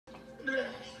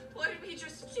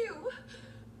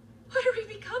What are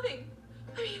we becoming?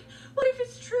 I mean, what if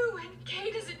it's true and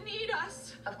Kay doesn't need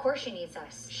us? Of course she needs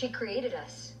us. She created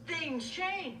us. Things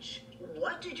change.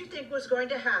 What did you think was going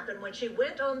to happen when she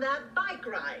went on that bike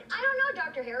ride? I don't know,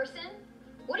 Dr. Harrison.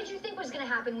 What did you think was going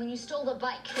to happen when you stole the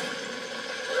bike?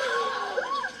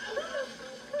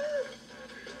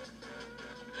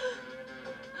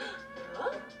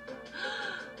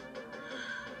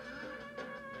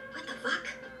 What the fuck?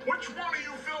 Which one of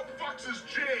you felt fucks is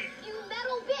Jane? You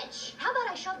metal bitch! How about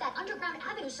I shove that Underground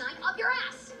Avenue sign up your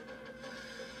ass?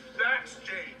 That's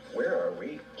Jane. Where are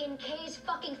we? In Kay's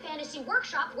fucking fantasy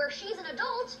workshop where she's an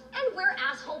adult and we're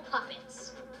asshole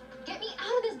puppets.